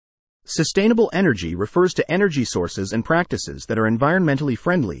Sustainable energy refers to energy sources and practices that are environmentally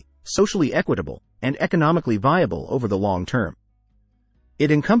friendly, socially equitable, and economically viable over the long term.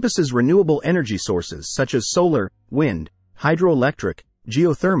 It encompasses renewable energy sources such as solar, wind, hydroelectric,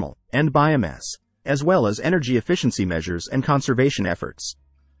 geothermal, and biomass, as well as energy efficiency measures and conservation efforts.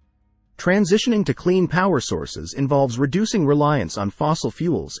 Transitioning to clean power sources involves reducing reliance on fossil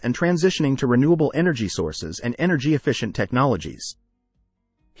fuels and transitioning to renewable energy sources and energy-efficient technologies.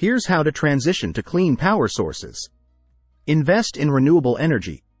 Here's how to transition to clean power sources. Invest in renewable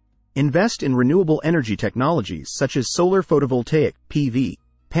energy. Invest in renewable energy technologies such as solar photovoltaic (PV)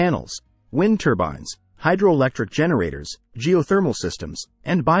 panels, wind turbines, hydroelectric generators, geothermal systems,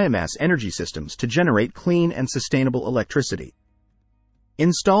 and biomass energy systems to generate clean and sustainable electricity.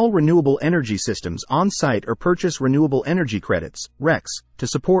 Install renewable energy systems on-site or purchase renewable energy credits (RECs) to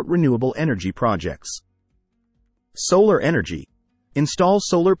support renewable energy projects. Solar energy. Install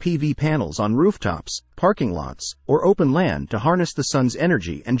solar PV panels on rooftops, parking lots, or open land to harness the sun's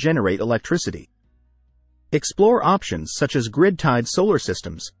energy and generate electricity. Explore options such as grid-tied solar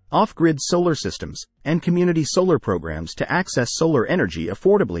systems, off-grid solar systems, and community solar programs to access solar energy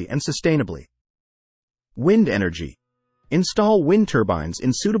affordably and sustainably. Wind energy. Install wind turbines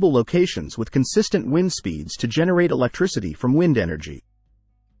in suitable locations with consistent wind speeds to generate electricity from wind energy.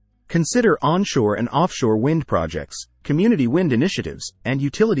 Consider onshore and offshore wind projects, community wind initiatives, and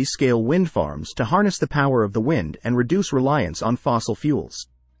utility-scale wind farms to harness the power of the wind and reduce reliance on fossil fuels.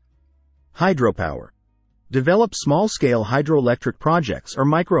 Hydropower. Develop small-scale hydroelectric projects or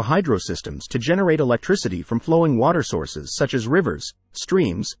micro-hydro systems to generate electricity from flowing water sources such as rivers,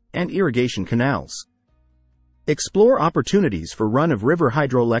 streams, and irrigation canals. Explore opportunities for run-of-river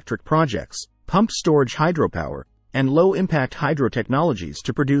hydroelectric projects, pumped storage hydropower, and low-impact hydro technologies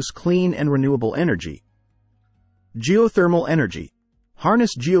to produce clean and renewable energy. Geothermal energy.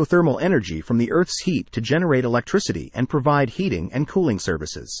 Harness geothermal energy from the Earth's heat to generate electricity and provide heating and cooling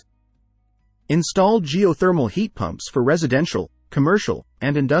services. Install geothermal heat pumps for residential, commercial,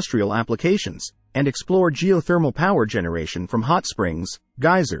 and industrial applications, and explore geothermal power generation from hot springs,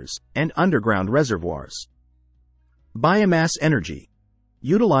 geysers, and underground reservoirs. Biomass energy.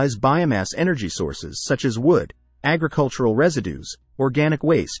 Utilize biomass energy sources such as wood, agricultural residues, organic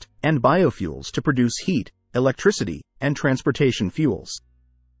waste, and biofuels to produce heat, electricity, and transportation fuels.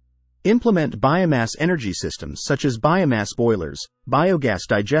 Implement biomass energy systems such as biomass boilers, biogas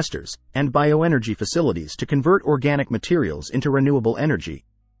digesters, and bioenergy facilities to convert organic materials into renewable energy.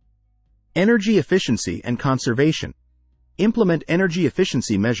 Energy efficiency and conservation. Implement energy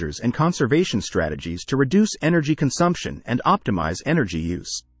efficiency measures and conservation strategies to reduce energy consumption and optimize energy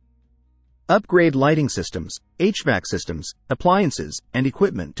use. Upgrade lighting systems, HVAC systems, appliances, and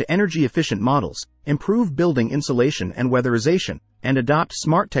equipment to energy-efficient models, improve building insulation and weatherization, and adopt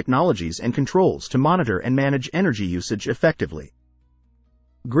smart technologies and controls to monitor and manage energy usage effectively.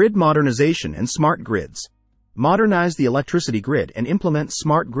 Grid modernization and smart grids. Modernize the electricity grid and implement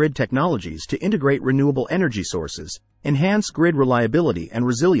smart grid technologies to integrate renewable energy sources, enhance grid reliability and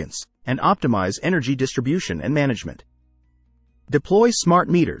resilience, and optimize energy distribution and management. Deploy smart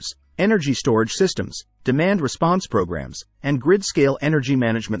meters, energy storage systems, demand response programs, and grid-scale energy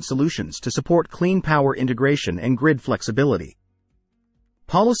management solutions to support clean power integration and grid flexibility.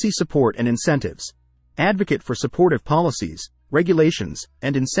 Policy support and incentives. Advocate for supportive policies, regulations,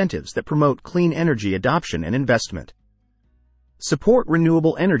 and incentives that promote clean energy adoption and investment. Support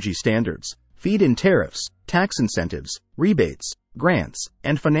renewable energy standards, feed-in tariffs, tax incentives, rebates, grants,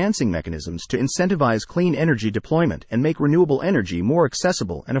 and financing mechanisms to incentivize clean energy deployment and make renewable energy more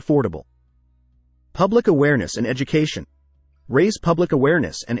accessible and affordable. Public awareness and education. Raise public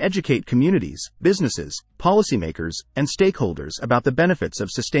awareness and educate communities, businesses, policymakers, and stakeholders about the benefits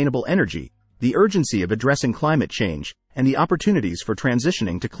of sustainable energy, the urgency of addressing climate change, and the opportunities for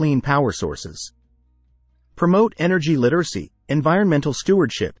transitioning to clean power sources. Promote energy literacy, environmental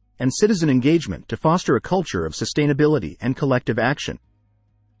stewardship, and citizen engagement to foster a culture of sustainability and collective action.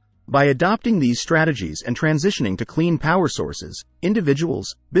 By adopting these strategies and transitioning to clean power sources,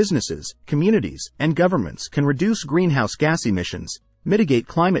 individuals, businesses, communities, and governments can reduce greenhouse gas emissions, mitigate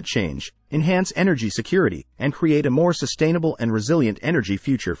climate change, enhance energy security, and create a more sustainable and resilient energy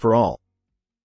future for all.